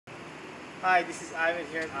Hi, this is Ivan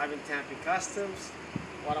here at Ivan Tempi Customs.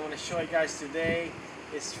 What I want to show you guys today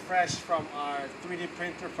is fresh from our 3D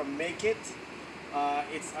printer from MAKEiT.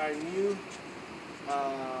 It's our new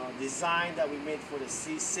design that we made for the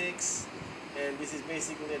C6, and this is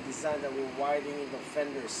basically a design that we're widening the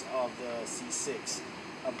fenders of the C6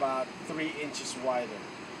 about 3 inches wider.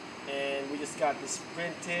 And we just got this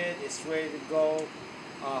printed. It's ready to go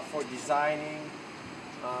for designing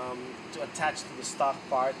to attach to the stock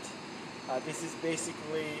part. This is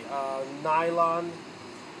basically nylon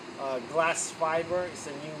glass fiber. It's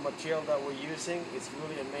a new material that we're using. It's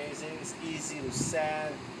really amazing. It's easy to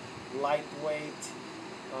sand, lightweight.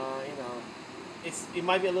 It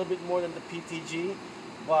might be a little bit more than the PTG,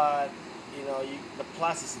 but the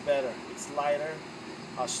plus is better. It's lighter,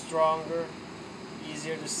 stronger,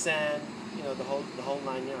 easier to sand. The whole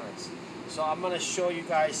 9 yards. So I'm gonna show you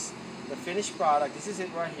guys the finished product. This is it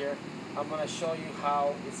right here. I'm going to show you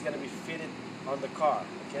how it's going to be fitted on the car,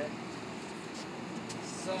 okay?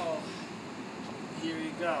 So, here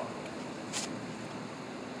you go.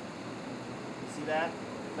 See that?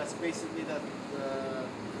 That's basically the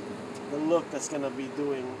look that's going to be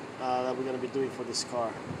doing, that we're going to be doing for this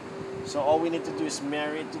car. So all we need to do is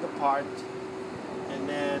marry it to the part, and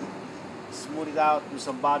then smooth it out, do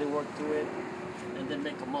some body work to it, and then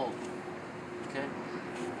make a mold, okay?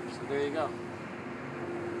 So there you go.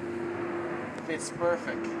 It's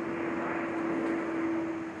perfect.